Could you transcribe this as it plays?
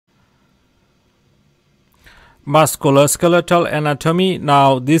Musculoskeletal anatomy.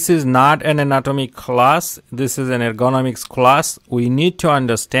 Now, this is not an anatomy class. This is an ergonomics class. We need to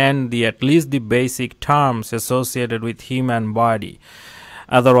understand at least the basic terms associated with human body.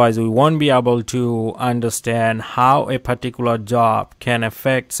 Otherwise, we won't be able to understand how a particular job can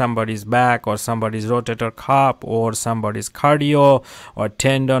affect somebody's back or somebody's rotator cuff or somebody's cardio or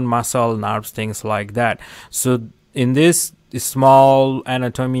tendon, muscle, nerves, things like that. So in this small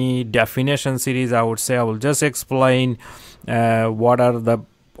anatomy definition series, I would say I will just explain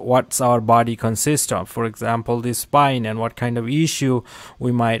what's our body consists of. For example, the spine and what kind of issue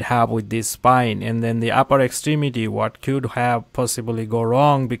we might have with this spine, and then the upper extremity, what could have possibly go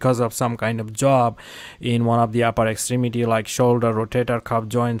wrong because of some kind of job in one of the upper extremity like shoulder, rotator cuff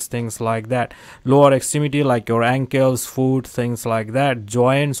joints, things like that. Lower extremity like your ankles, foot, things like that.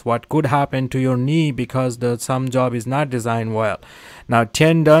 Joints, what could happen to your knee because some job is not designed well. Now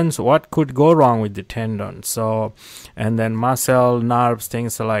tendons, what could go wrong with the tendons? So, and then muscle, nerves,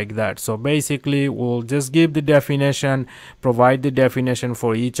 things like that. So basically we'll just give the definition, provide the definition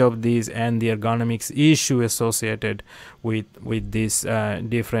for each of these and the ergonomics issue associated with these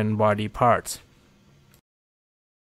different body parts.